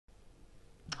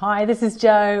Hi, this is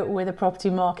Jo with the property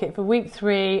market for week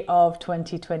 3 of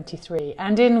 2023.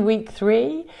 And in week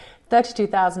 3,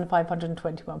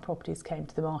 32,521 properties came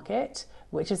to the market,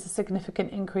 which is a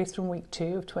significant increase from week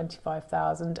 2 of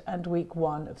 25,000 and week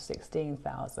 1 of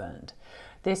 16,000.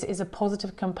 This is a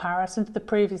positive comparison to the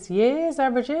previous year's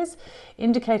averages,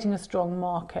 indicating a strong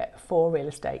market for real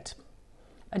estate.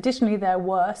 Additionally, there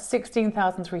were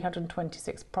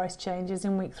 16,326 price changes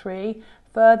in week 3,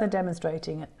 further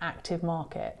demonstrating an active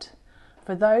market.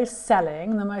 For those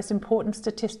selling, the most important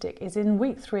statistic is in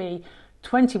week 3,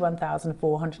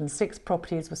 21,406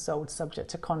 properties were sold subject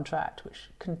to contract, which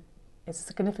is a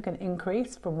significant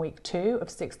increase from week 2 of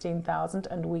 16,000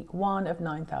 and week 1 of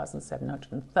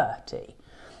 9,730.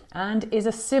 And is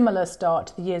a similar start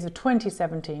to the years of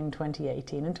 2017,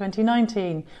 2018 and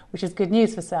 2019, which is good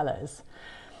news for sellers.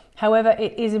 However,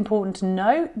 it is important to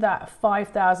note that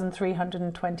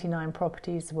 5,329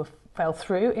 properties fell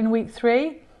through in week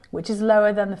 3, which is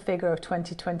lower than the figure of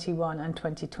 2021 and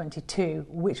 2022,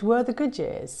 which were the good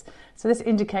years. So this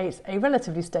indicates a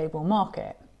relatively stable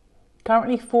market.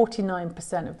 Currently,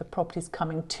 49% of the properties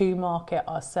coming to market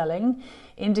are selling,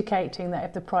 indicating that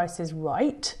if the price is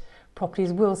right,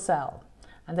 properties will sell.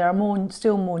 And there are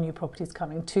still more new properties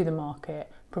coming to the market,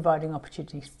 providing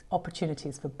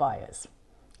opportunities for buyers.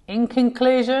 In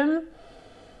conclusion,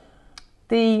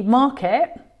 the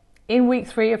market in week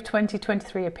 3 of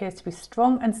 2023 appears to be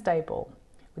strong and stable,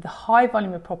 with a high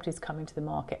volume of properties coming to the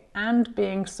market and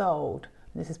being sold.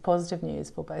 This is positive news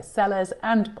for both sellers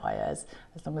and buyers,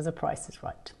 as long as the price is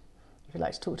right. If you'd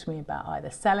like to talk to me about either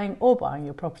selling or buying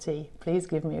your property, please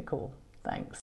give me a call. Thanks.